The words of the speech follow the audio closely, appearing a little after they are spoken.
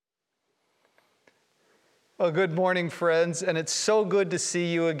Well, good morning, friends, and it's so good to see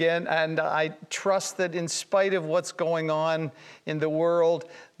you again. And I trust that in spite of what's going on in the world,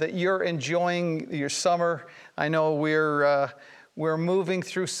 that you're enjoying your summer. I know we're moving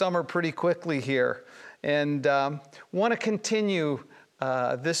through summer pretty quickly here, and want to continue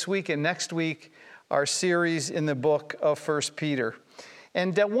this week and next week our series in the book of 1 Peter.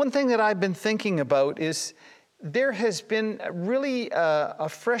 And one thing that I've been thinking about is there has been really a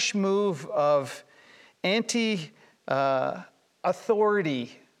fresh move of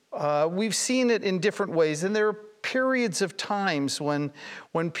anti-authority. We've seen it in different ways, and there are periods of times when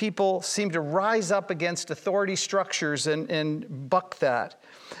people seem to rise up against authority structures and buck that.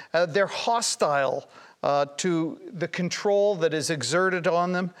 They're hostile to the control that is exerted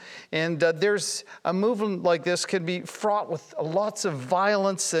on them, and there's a movement like this can be fraught with lots of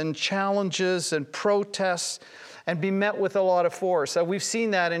violence and challenges and protests, and be met with a lot of force. We've seen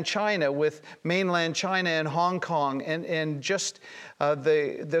that in China with mainland China and Hong Kong, and just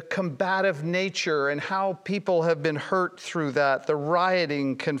the combative nature and how people have been hurt through that, the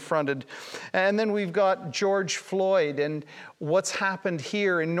rioting confronted. And then we've got George Floyd and what's happened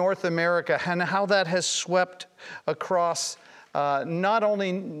here in North America and how that has swept across not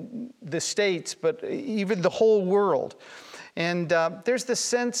only the States, but even the whole world. And there's the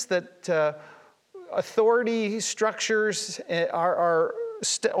sense that authority structures are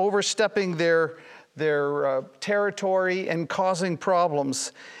overstepping their territory and causing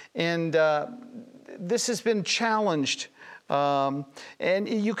problems. And this has been challenged. And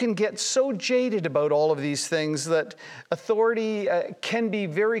you can get so jaded about all of these things that authority can be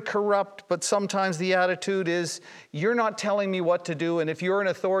very corrupt, but sometimes the attitude is, you're not telling me what to do, and if you're an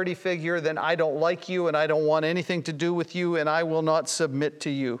authority figure, then I don't like you, and I don't want anything to do with you, and I will not submit to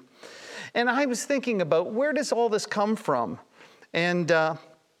you. And I was thinking about, where does all this come from? And I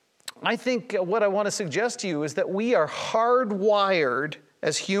think what I want to suggest to you is that we are hardwired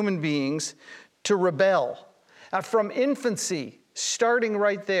as human beings to rebel. From infancy, starting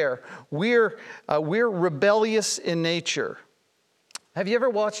right there, we're rebellious in nature. Have you ever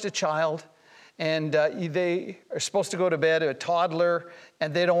watched a child and they are supposed to go to bed, a toddler,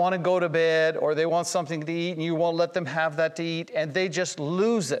 and they don't want to go to bed, or they want something to eat and you won't let them have that to eat, and they just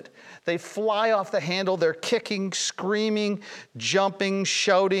lose it. They fly off the handle. They're kicking, screaming, jumping,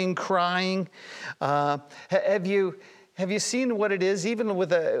 shouting, crying. Have you seen what it is, even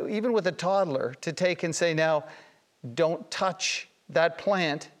with a toddler, to take and say, now, don't touch that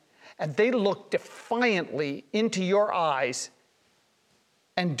plant, and they look defiantly into your eyes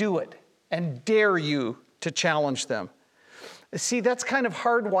and do it, and dare you to challenge them. See, that's kind of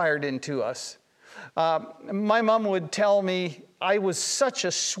hardwired into us. My mom would tell me I was such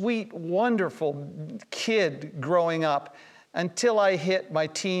a sweet, wonderful kid growing up until I hit my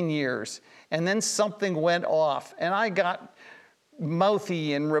teen years. And then something went off, and I got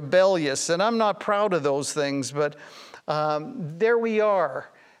mouthy and rebellious, and I'm not proud of those things, but there we are,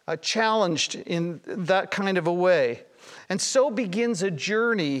 challenged in that kind of a way. And so begins a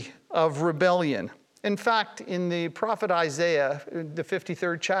journey of rebellion. In fact, in the prophet Isaiah, the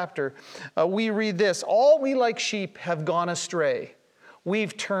 53rd chapter, we read this: all we like sheep have gone astray.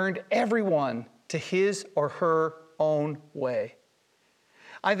 We've turned everyone to his or her own way.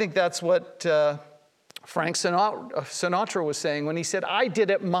 I think that's what Frank Sinatra was saying when he said, I did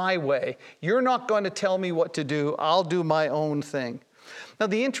it my way. You're not going to tell me what to do. I'll do my own thing. Now,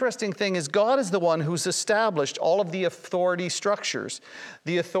 the interesting thing is God is the one who's established all of the authority structures,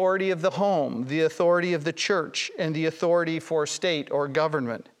 the authority of the home, the authority of the church, and the authority for state or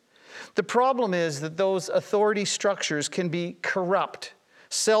government. The problem is that those authority structures can be corrupt,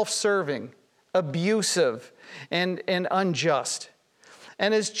 self-serving, abusive, and unjust.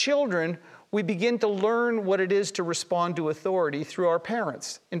 And as children, we begin to learn what it is to respond to authority through our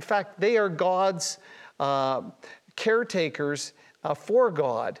parents. In fact, they are God's caretakers for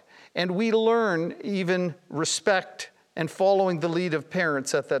God, and we learn even respect and following the lead of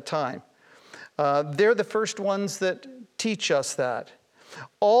parents at that time. They're the first ones that teach us that.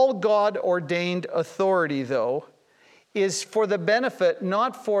 All God-ordained authority, though, is for the benefit,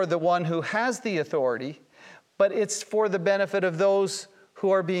 not for the one who has the authority, but it's for the benefit of those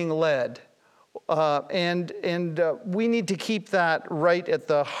who are being led. And we need to keep that right at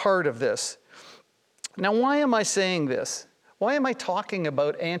the heart of this. Now, why am I saying this? Why am I talking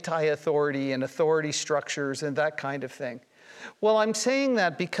about anti-authority and authority structures and that kind of thing? Well, I'm saying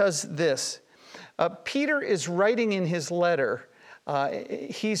that because Peter is writing in his letter.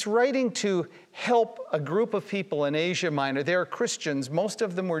 He's writing to help a group of people in Asia Minor. They are Christians. Most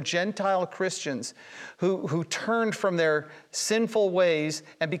of them were Gentile Christians who turned from their sinful ways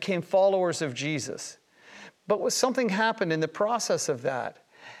and became followers of Jesus. But something happened in the process of that.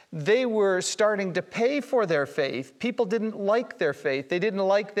 They were starting to pay for their faith. People didn't like their faith. They didn't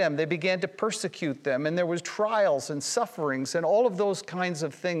like them. They began to persecute them. And there was trials and sufferings and all of those kinds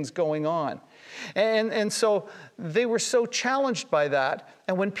of things going on. And so they were so challenged by that.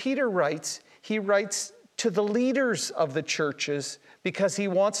 And when Peter writes, he writes to the leaders of the churches because he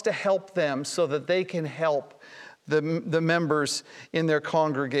wants to help them so that they can help the members in their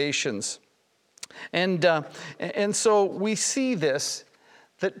congregations. And so we see this,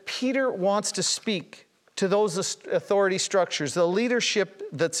 that Peter wants to speak to those authority structures, the leadership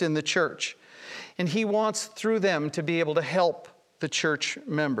that's in the church. And he wants through them to be able to help the church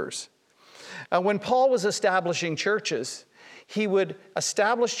members. When Paul was establishing churches, he would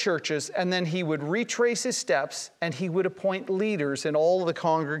establish churches and then he would retrace his steps and he would appoint leaders in all of the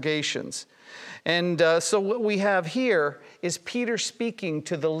congregations. And so what we have here is Peter speaking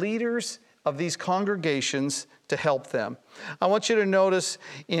to the leaders of these congregations to help them. I want you to notice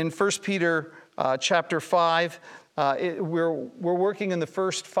in 1 Peter chapter 5, we're working in the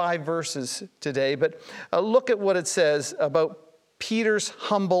first 5 verses today, but look at what it says about Peter's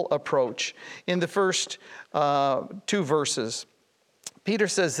humble approach in the first 2 verses. Peter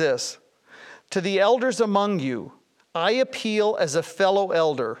says this, "To the elders among you, I appeal as a fellow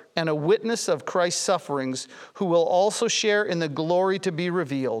elder and a witness of Christ's sufferings, who will also share in the glory to be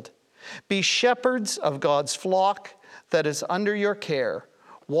revealed. Be shepherds of God's flock that is under your care,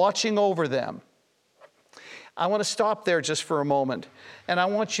 watching over them." I want to stop there just for a moment, and I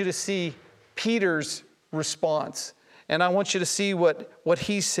want you to see Peter's response, and I want you to see what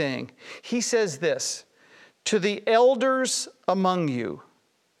he's saying. He says this, "To the elders among you,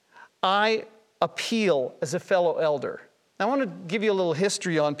 I appeal as a fellow elder." I want to give you a little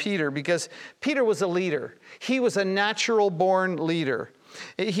history on Peter because Peter was a leader. He was a natural-born leader.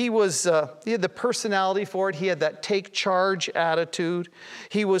 He had the personality for it. He had that take charge attitude.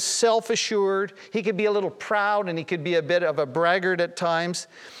 He was self-assured. He could be a little proud and he could be a bit of a braggart at times.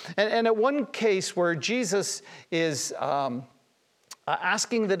 And at one case where Jesus is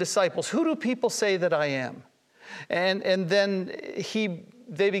asking the disciples, "Who do people say that I am?" And then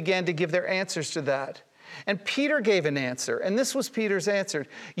they began to give their answers to that. And Peter gave an answer, and this was Peter's answer.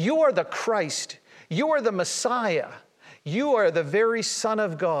 "You are the Christ. You are the Messiah. You are the very Son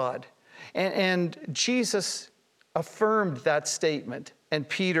of God." And Jesus affirmed that statement and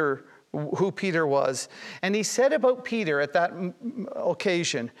Peter, who Peter was. And he said about Peter at that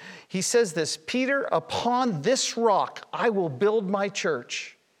occasion, he says this, "Peter, upon this rock I will build my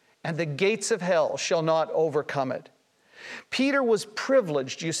church, and the gates of hell shall not overcome it." Peter was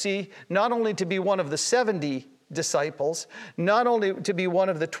privileged, you see, not only to be one of the 70 disciples, not only to be one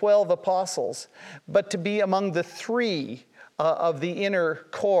of the 12 apostles, but to be among the 3 of the inner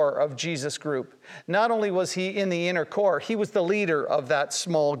core of Jesus' group. Not only was he in the inner core, he was the leader of that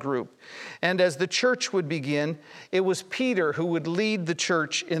small group. And as the church would begin, it was Peter who would lead the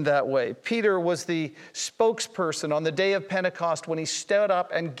church in that way. Peter was the spokesperson on the day of Pentecost when he stood up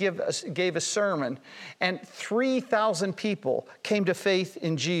and gave a sermon, and 3,000 people came to faith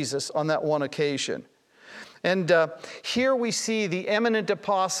in Jesus on that one occasion. And here we see the eminent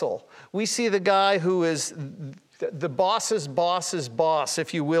apostle. We see the guy who is the boss's boss's boss,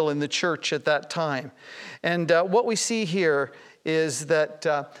 if you will, in the church at that time. And what we see here is that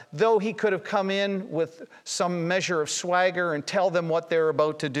though he could have come in with some measure of swagger and tell them what they're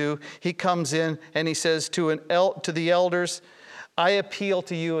about to do, he comes in and he says to the elders, "I appeal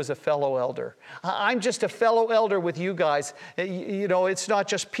to you as a fellow elder. I'm just a fellow elder with you guys." You know, it's not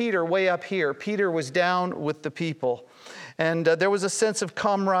just Peter way up here. Peter was down with the people. And there was a sense of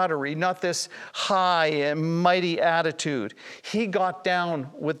camaraderie, not this high and mighty attitude. He got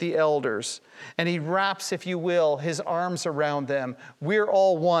down with the elders, and he wraps, if you will, his arms around them. We're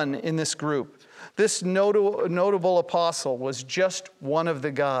all one in this group. This notable apostle was just one of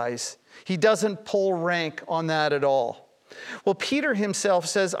the guys. He doesn't pull rank on that at all. Well, Peter himself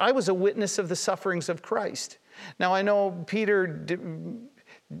says, "I was a witness of the sufferings of Christ." Now, I know Peter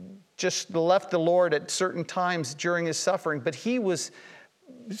just left the Lord at certain times during his suffering, but he was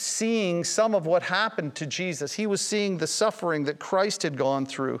seeing some of what happened to Jesus. He was seeing the suffering that Christ had gone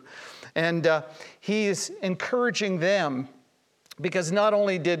through. And he is encouraging them because not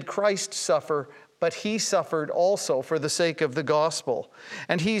only did Christ suffer, but he suffered also for the sake of the gospel.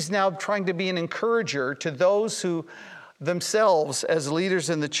 And he's now trying to be an encourager to those who themselves, as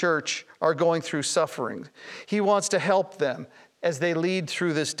leaders in the church, are going through suffering. He wants to help them as they lead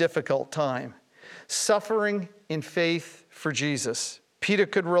through this difficult time. Suffering in faith for Jesus. Peter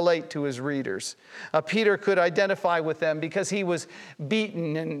could relate to his readers. Peter could identify with them because he was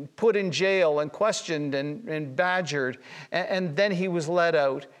beaten and put in jail and questioned and badgered. And then he was let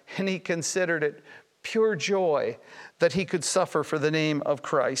out, and he considered it pure joy that he could suffer for the name of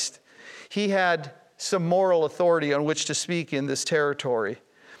Christ. He had some moral authority on which to speak in this territory.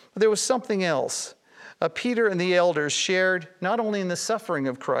 But there was something else. Peter and the elders shared not only in the suffering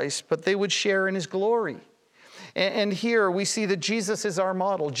of Christ, but they would share in his glory. And here we see that Jesus is our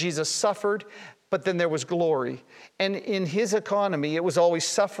model. Jesus suffered, but then there was glory. And in his economy, it was always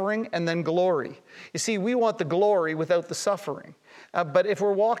suffering and then glory. You see, we want the glory without the suffering. But if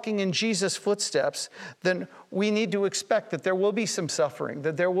we're walking in Jesus' footsteps, then we need to expect that there will be some suffering,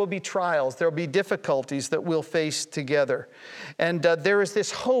 that there will be trials, there will be difficulties that we'll face together. And there is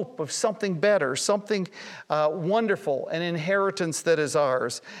this hope of something better, something wonderful, an inheritance that is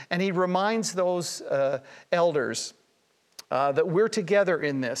ours. And he reminds those elders that we're together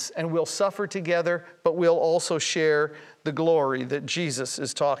in this, and we'll suffer together, but we'll also share the glory that Jesus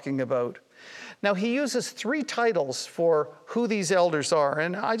is talking about. Now, he uses 3 titles for who these elders are,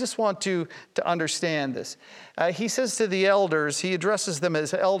 and I just want to understand this. He says to the elders, he addresses them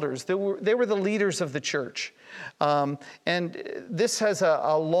as elders. They were the leaders of the church. And this has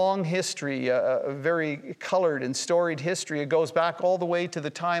a long history, a very colored and storied history. It goes back all the way to the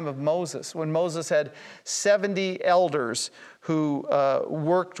time of Moses, when Moses had 70 elders who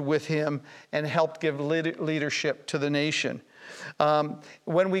worked with him and helped give leadership to the nation.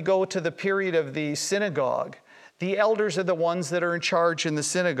 When we go to the period of the synagogue, the elders are the ones that are in charge in the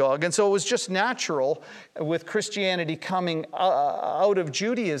synagogue. And so it was just natural with Christianity coming out of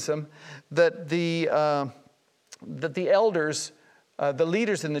Judaism that the elders, the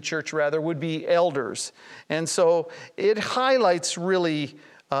leaders in the church rather, would be elders. And so it highlights really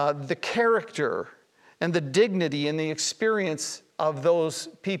the character and the dignity and the experience of those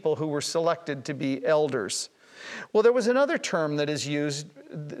people who were selected to be elders. Well, there was another term that is used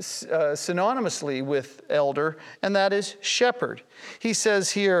synonymously with elder, and that is shepherd. He says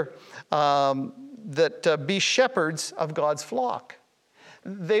here that be shepherds of God's flock.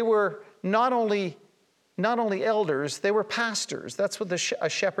 They were not only elders, they were pastors. That's what a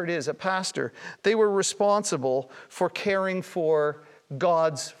shepherd is, a pastor. They were responsible for caring for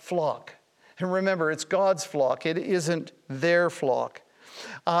God's flock. And remember, it's God's flock. It isn't their flock.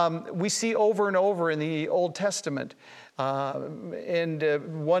 We see over and over in the Old Testament, and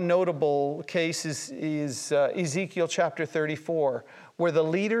one notable case is Ezekiel chapter 34, where the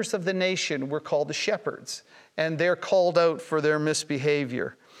leaders of the nation were called the shepherds, and they're called out for their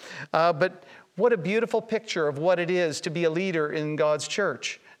misbehavior. But what a beautiful picture of what it is to be a leader in God's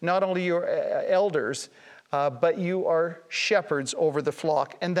church. Not only your elders, but you are shepherds over the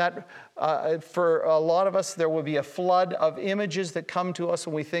flock. And that for a lot of us, there will be a flood of images that come to us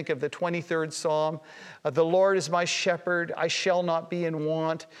when we think of the 23rd Psalm. The Lord is my shepherd, I shall not be in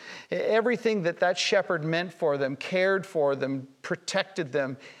want. Everything that shepherd meant for them, cared for them, protected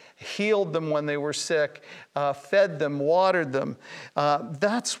them, healed them when they were sick, fed them, watered them.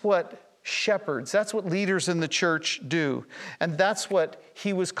 That's what shepherds, that's what leaders in the church do. And that's what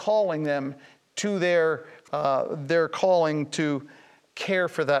he was calling them to their calling to care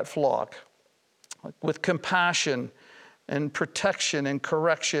for that flock with compassion and protection and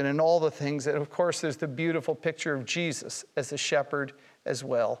correction and all the things. And of course, there's the beautiful picture of Jesus as a shepherd as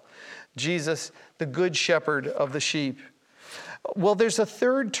well. Jesus, the good shepherd of the sheep. Well, there's a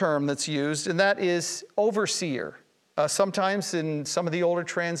third term that's used, and that is overseer. Sometimes in some of the older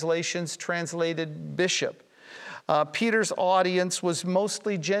translations, translated bishop. Peter's audience was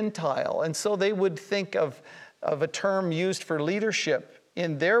mostly Gentile, and so they would think of a term used for leadership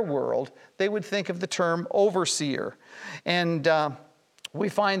in their world. They would think of the term overseer. And we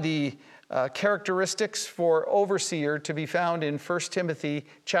find the characteristics for overseer to be found in 1 Timothy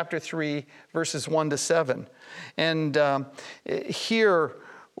chapter 3, verses 1 to 7. And here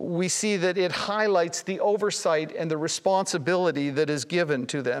we see that it highlights the oversight and the responsibility that is given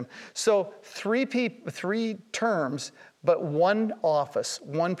to them. So three terms, but one office,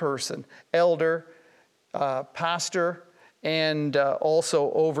 one person: elder, pastor, and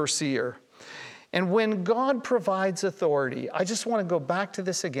also overseer. And when God provides authority, I just want to go back to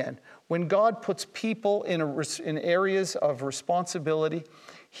this again. When God puts people in areas of responsibility,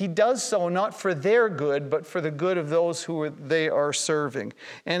 he does so not for their good, but for the good of those who they are serving.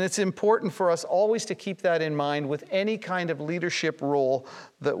 And it's important for us always to keep that in mind with any kind of leadership role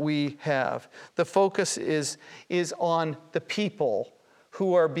that we have. The focus is on the people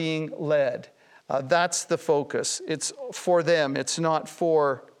who are being led. That's the focus. It's for them. It's not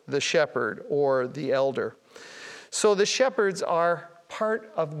for the shepherd or the elder. So the shepherds are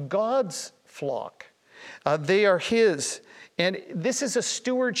part of God's flock. They are his. And this is a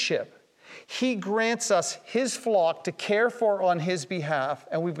stewardship. He grants us his flock to care for on his behalf.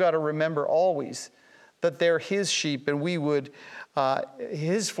 And we've got to remember always that they're his sheep and we would,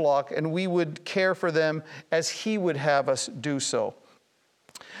 his flock, and we would care for them as he would have us do so.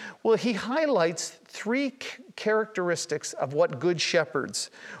 Well, he highlights three characteristics of what good shepherds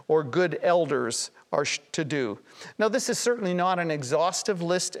or good elders are to do. Now, this is certainly not an exhaustive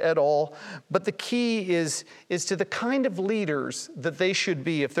list at all, but the key is to the kind of leaders that they should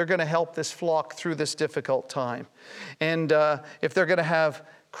be if they're going to help this flock through this difficult time. And if they're going to have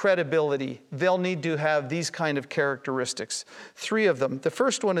credibility, they'll need to have these kind of characteristics. Three of them. The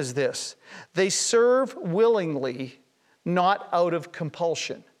first one is this: they serve willingly, not out of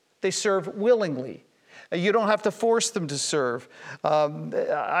compulsion. They serve willingly. You don't have to force them to serve.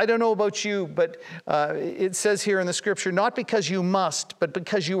 I don't know about you, but it says here in the scripture, not because you must, but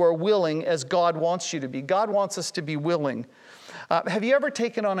because you are willing as God wants you to be. God wants us to be willing. Have you ever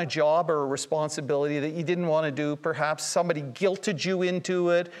taken on a job or a responsibility that you didn't want to do? Perhaps somebody guilted you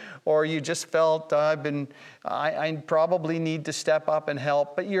into it, or you just felt, I probably need to step up and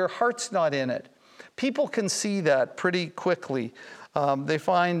help, but your heart's not in it. People can see that pretty quickly. They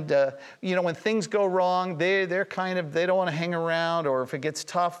find, when things go wrong, they don't want to hang around, or if it gets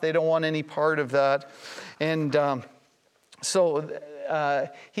tough, they don't want any part of that. And so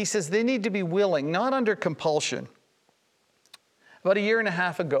he says they need to be willing, not under compulsion. About a year and a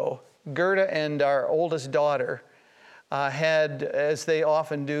half ago, Gerda and our oldest daughter had, as they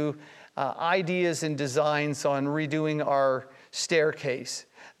often do, ideas and designs on redoing our staircase.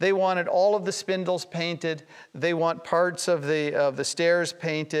 They wanted all of the spindles painted. They want parts of the stairs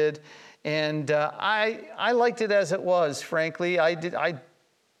painted, and I liked it as it was. Frankly, I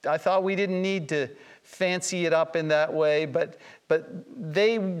thought we didn't need to fancy it up in that way, but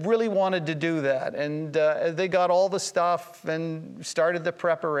they really wanted to do that, and they got all the stuff and started the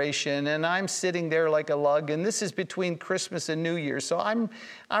preparation. And I'm sitting there like a lug, and this is between Christmas and New Year's, so I'm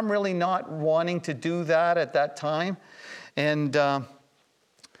really not wanting to do that at that time, and.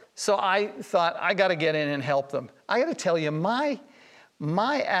 So I thought, I got to get in and help them. I got to tell you, my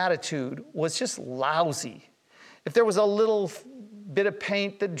attitude was just lousy. If there was a little bit of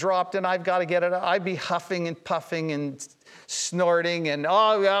paint that dropped and I've got to get it out, I'd be huffing and puffing and snorting and,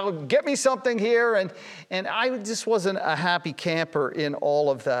 get me something here. And I just wasn't a happy camper in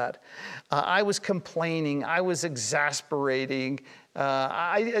all of that. I was complaining. I was exasperating.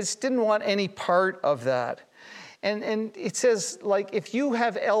 I just didn't want any part of that. And it says, like, if you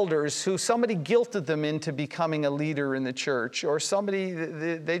have elders who somebody guilted them into becoming a leader in the church, or somebody,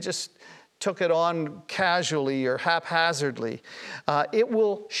 they just took it on casually or haphazardly, it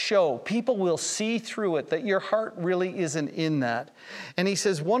will show. People will see through it that your heart really isn't in that. And he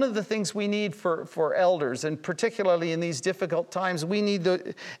says one of the things we need for elders, and particularly in these difficult times, we need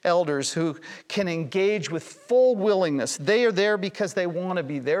the elders who can engage with full willingness. They are there because they want to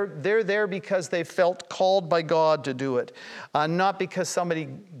be there. They're there because they felt called by God to do it, not because somebody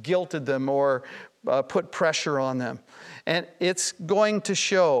guilted them or put pressure on them. And it's going to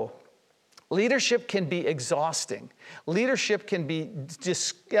show. Leadership can be exhausting. Leadership can be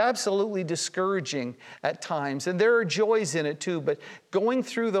absolutely discouraging at times, and there are joys in it too, but going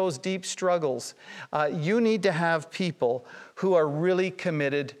through those deep struggles, you need to have people who are really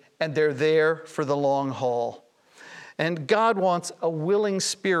committed, and they're there for the long haul. And God wants a willing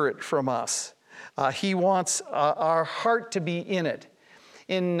spirit from us. He wants our heart to be in it.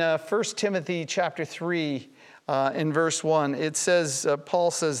 In 1 Timothy chapter 3, in verse 1, it says,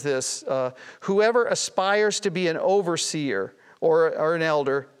 Paul says this, whoever aspires to be an overseer or an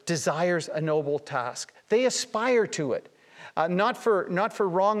elder desires a noble task. They aspire to it, not for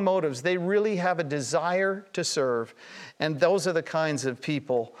wrong motives. They really have a desire to serve. And those are the kinds of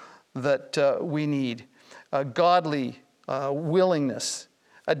people that we need. A godly willingness,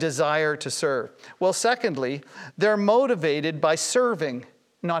 a desire to serve. Well, secondly, they're motivated by serving,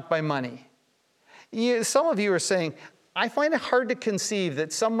 not by money. Some of you are saying, I find it hard to conceive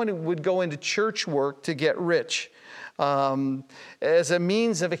that someone would go into church work to get rich as a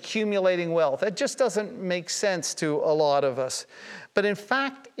means of accumulating wealth. That just doesn't make sense to a lot of us. But in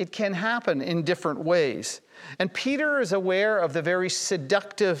fact, it can happen in different ways. And Peter is aware of the very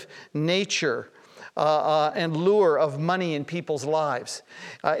seductive nature and lure of money in people's lives.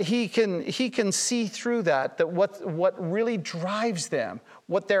 He can see through that what really drives them,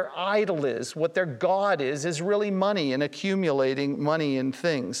 what their idol is, what their God is really money and accumulating money and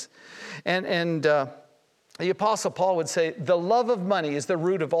things. And the Apostle Paul would say, the love of money is the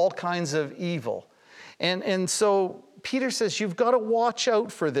root of all kinds of evil. And so Peter says you've got to watch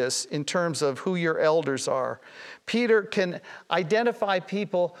out for this in terms of who your elders are. Peter can identify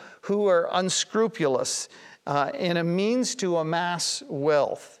people who are unscrupulous and a means to amass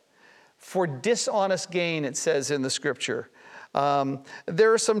wealth for dishonest gain, it says in the scripture.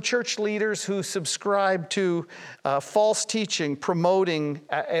 There are some church leaders who subscribe to false teaching, promoting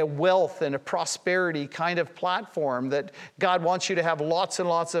a wealth and a prosperity kind of platform that God wants you to have lots and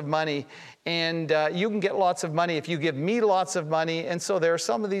lots of money, and you can get lots of money if you give me lots of money. And so there are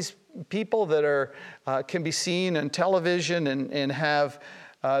some of these people that are can be seen on television and have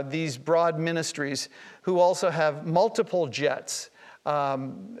these broad ministries who also have multiple jets.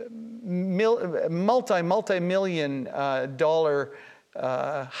 Multi-million dollar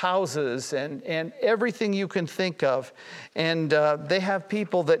houses and everything you can think of. And they have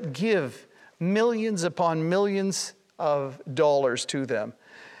people that give millions upon millions of dollars to them.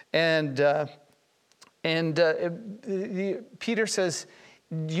 And Peter says,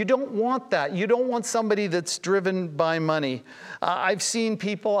 you don't want that. You don't want somebody that's driven by money. I've seen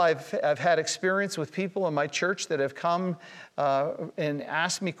people, I've had experience with people in my church that have come and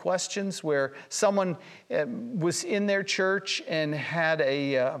asked me questions where someone was in their church and had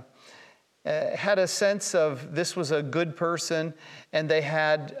a sense of this was a good person, and they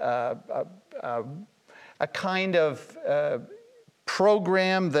had a kind of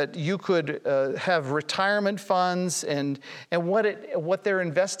program that you could have retirement funds, and what their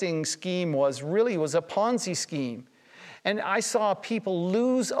investing scheme was really was a Ponzi scheme. And I saw people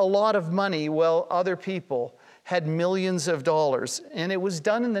lose a lot of money while other people had millions of dollars. And it was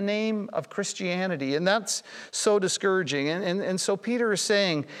done in the name of Christianity. And that's so discouraging. And so Peter is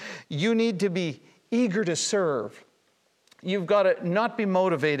saying, you need to be eager to serve. You've got to not be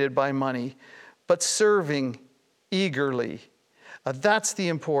motivated by money, but serving eagerly. That's the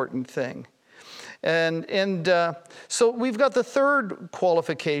important thing. And so we've got the third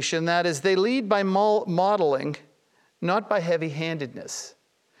qualification, that is they lead by modeling, not by heavy-handedness.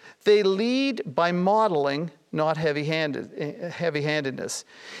 They lead by modeling, not heavy-handedness.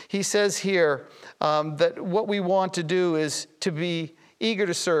 He says here that what we want to do is to be eager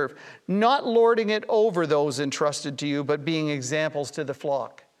to serve, not lording it over those entrusted to you, but being examples to the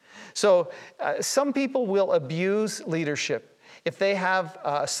flock. So some people will abuse leadership. If they have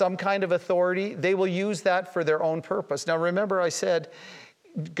some kind of authority, they will use that for their own purpose. Now remember I said,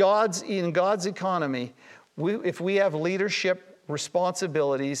 in God's economy, if we have leadership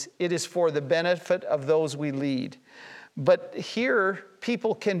responsibilities, it is for the benefit of those we lead. But here,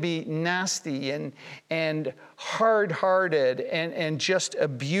 people can be nasty and hard-hearted and just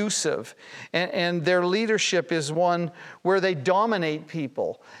abusive. And their leadership is one where they dominate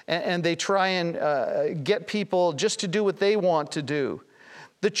people and they try and get people just to do what they want to do.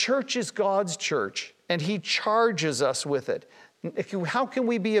 The church is God's church, and He charges us with it. How can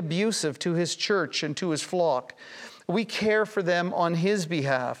we be abusive to His church and to His flock? We care for them on His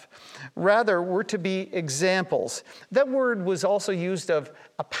behalf. Rather, we're to be examples. That word was also used of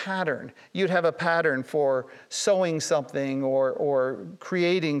a pattern. You'd have a pattern for sewing something or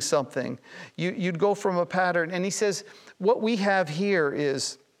creating something. You'd go from a pattern. And he says, what we have here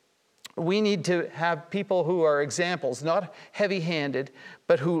is we need to have people who are examples, not heavy-handed,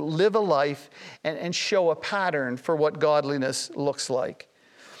 but who live a life and show a pattern for what godliness looks like.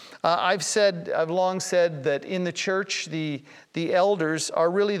 I've long said that in the church, the elders are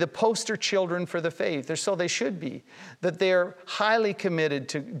really the poster children for the faith, or so they should be, that they're highly committed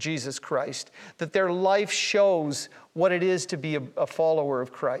to Jesus Christ, that their life shows what it is to be a follower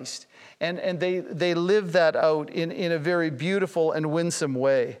of Christ. And they live that out in a very beautiful and winsome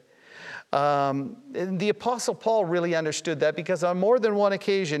way. And the Apostle Paul really understood that, because on more than one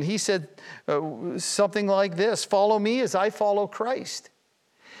occasion he said something like this, "Follow me as I follow Christ."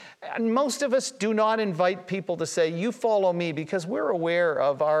 And most of us do not invite people to say, "You follow me," because we're aware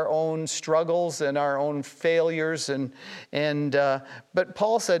of our own struggles and our own failures. But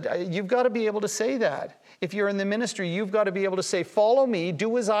Paul said, you've got to be able to say that. If you're in the ministry, you've got to be able to say, "Follow me,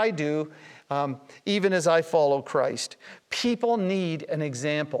 do as I do, even as I follow Christ." People need an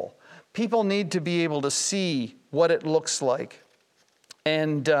example. People need to be able to see what it looks like.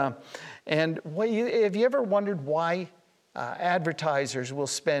 And have you ever wondered why advertisers will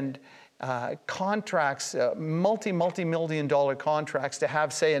spend contracts, multi-million dollar contracts to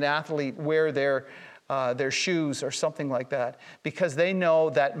have, say, an athlete wear their shoes or something like that, because they know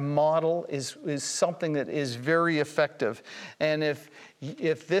that model is something that is very effective. And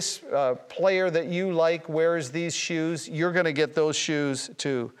if this player that you like wears these shoes, you're going to get those shoes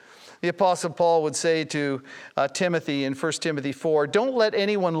too. The Apostle Paul would say to Timothy in 1 Timothy 4, don't let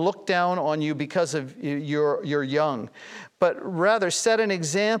anyone look down on you because of you're young, but rather set an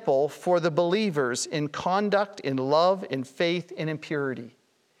example for the believers in conduct, in love, in faith, and in purity.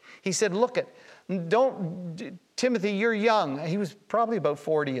 He said, Timothy, you're young. He was probably about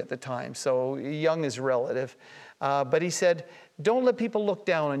 40 at the time, so young is relative. But he said, don't let people look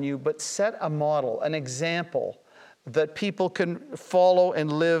down on you, but set a model, an example that people can follow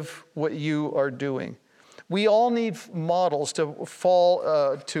and live what you are doing. We all need models to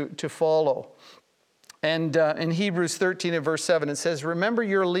follow. And in Hebrews 13 and verse 7, it says, remember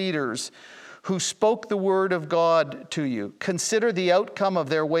your leaders who spoke the word of God to you. Consider the outcome of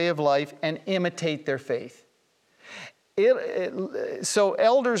their way of life and imitate their faith. So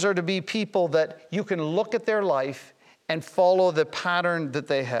elders are to be people that you can look at their life and follow the pattern that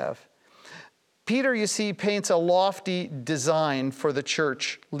they have. Peter, you see, paints a lofty design for the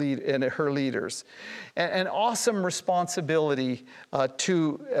church and her leaders. An awesome responsibility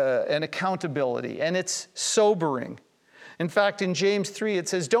and accountability, and it's sobering. In fact, in James 3, it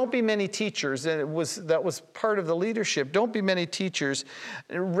says, don't be many teachers, and that was part of the leadership. Don't be many teachers,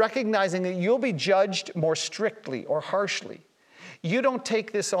 recognizing that you'll be judged more strictly or harshly. You don't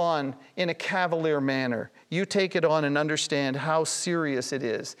take this on in a cavalier manner. You take it on and understand how serious it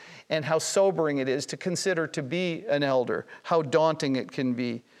is and how sobering it is to consider to be an elder, how daunting it can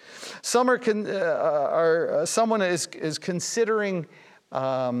be. Someone is considering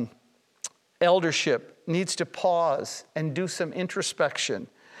eldership, needs to pause and do some introspection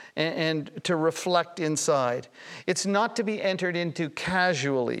and to reflect inside. It's not to be entered into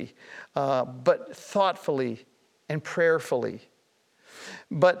casually, but thoughtfully and prayerfully.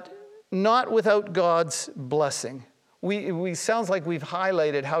 But not without God's blessing. We sounds like we've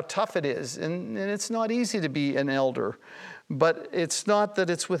highlighted how tough it is, and it's not easy to be an elder, but it's not that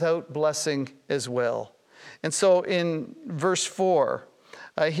it's without blessing as well. And so in verse 4,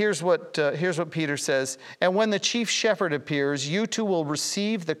 here's what Peter says, and when the chief shepherd appears, you two will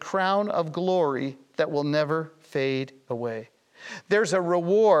receive the crown of glory that will never fade away. There's a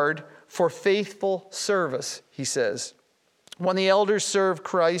reward for faithful service, he says. When the elders serve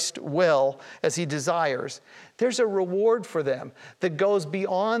Christ well, as he desires, there's a reward for them that goes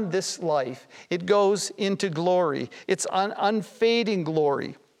beyond this life. It goes into glory. It's an unfading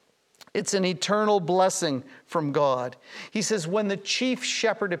glory. It's an eternal blessing from God. He says, when the chief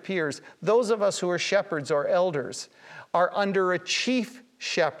shepherd appears, those of us who are shepherds or elders are under a chief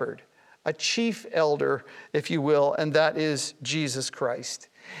shepherd, a chief elder, if you will, and that is Jesus Christ.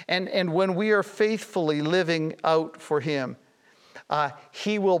 And when we are faithfully living out for him,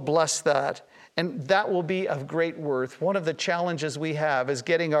 he will bless that, and that will be of great worth. One of the challenges we have is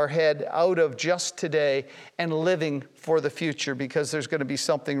getting our head out of just today and living for the future, because there's going to be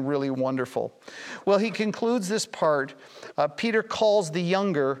something really wonderful. Well, he concludes this part. Peter calls the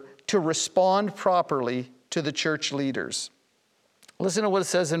younger to respond properly to the church leaders. Listen to what it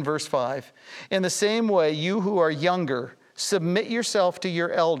says in verse 5. In the same way, you who are younger, submit yourself to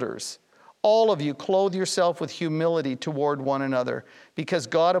your elders. All of you clothe yourself with humility toward one another, because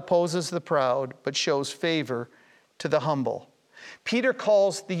God opposes the proud, but shows favor to the humble. Peter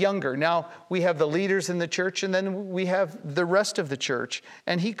calls the younger. Now, we have the leaders in the church, and then we have the rest of the church,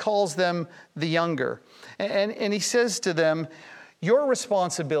 and he calls them the younger. And he says to them, your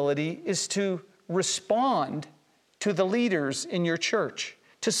responsibility is to respond to the leaders in your church,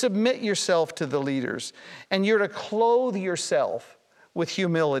 to submit yourself to the leaders, and you're to clothe yourself with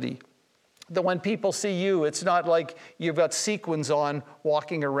humility. That when people see you, it's not like you've got sequins on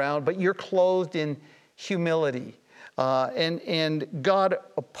walking around, but you're clothed in humility. And God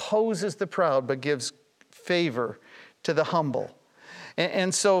opposes the proud, but gives favor to the humble.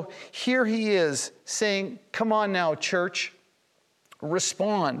 And so here he is saying, come on now, church,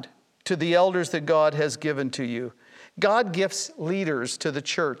 respond to the elders that God has given to you. God gifts leaders to the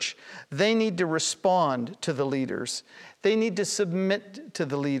church. They need to respond to the leaders. They need to submit to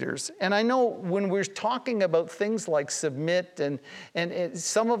the leaders. And I know when we're talking about things like submit, and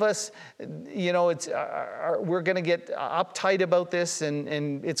some of us, you know, we're going to get uptight about this,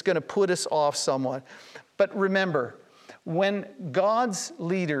 and it's going to put us off somewhat. But remember, when God's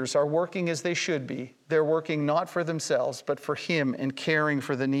leaders are working as they should be, they're working not for themselves, but for him and caring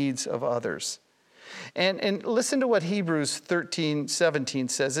for the needs of others. And listen to what Hebrews 13:17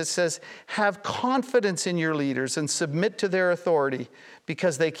 says. It says, have confidence in your leaders and submit to their authority,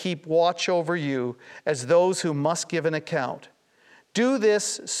 because they keep watch over you as those who must give an account. Do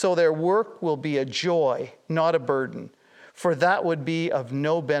this so their work will be a joy, not a burden, for that would be of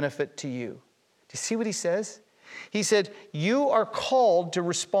no benefit to you. Do you see what he says? He said, you are called to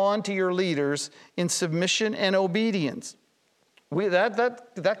respond to your leaders in submission and obedience.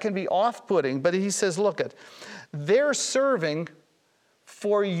 That can be off-putting, but he says, look, they're serving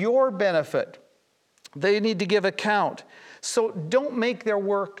for your benefit. They need to give account. So don't make their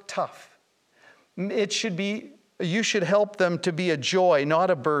work tough. You should help them to be a joy, not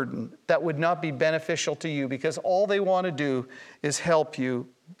a burden. That would not be beneficial to you, because all they want to do is help you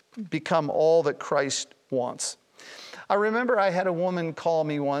become all that Christ wants. I remember I had a woman call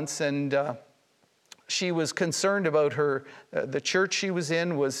me once, and she was concerned about the church she was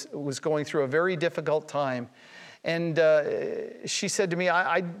in was going through a very difficult time. And she said to me,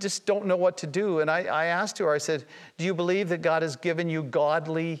 I just don't know what to do. And I asked her, I said, do you believe that God has given you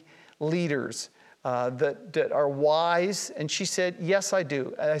godly leaders that are wise? And she said, yes, I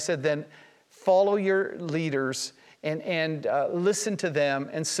do. And I said, then follow your leaders and listen to them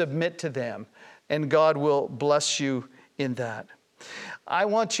and submit to them. And God will bless you in that. I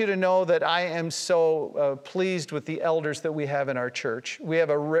want you to know that I am so pleased with the elders that we have in our church. We have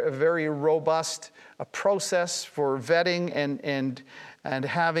a very robust process for vetting and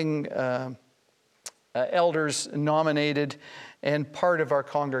having elders nominated and part of our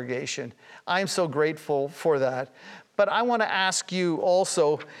congregation. I'm so grateful for that. But I want to ask you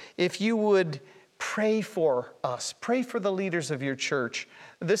also if you would pray for us. Pray for the leaders of your church.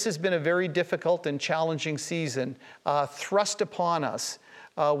 This has been a very difficult and challenging season. Thrust upon us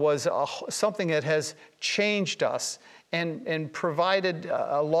was something that has changed us and provided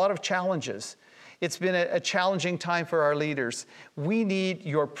a lot of challenges. It's been a challenging time for our leaders. We need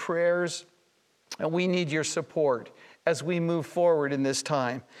your prayers and we need your support as we move forward in this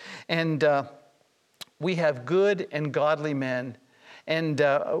time. And we have good and godly men. And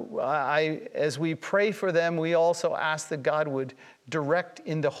as we pray for them, we also ask that God would direct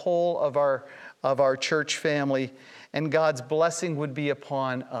in the whole of our church family, and God's blessing would be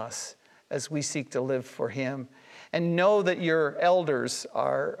upon us as we seek to live for Him. And know that your elders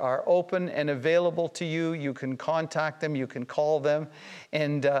are open and available to you. You can contact them, you can call them.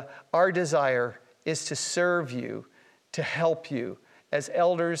 And our desire is to serve you, to help you as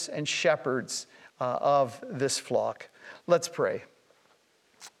elders and shepherds of this flock. Let's pray.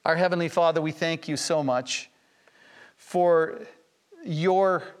 Our Heavenly Father, we thank you so much for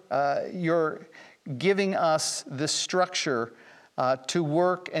your giving us the structure to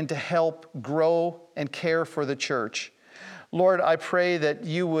work and to help grow and care for the church. Lord, I pray that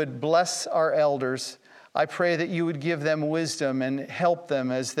you would bless our elders. I pray that you would give them wisdom and help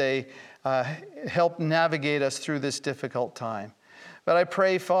them as they help navigate us through this difficult time. But I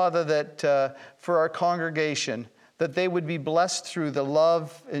pray, Father, that for our congregation, that they would be blessed through the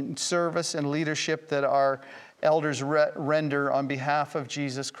love and service and leadership that our elders render on behalf of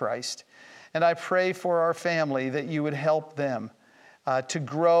Jesus Christ. And I pray for our family that you would help them to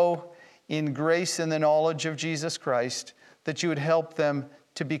grow in grace and the knowledge of Jesus Christ, that you would help them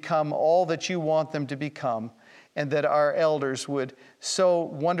to become all that you want them to become, and that our elders would so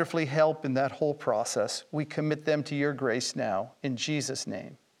wonderfully help in that whole process. We commit them to your grace now, in Jesus'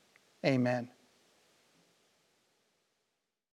 name. Amen.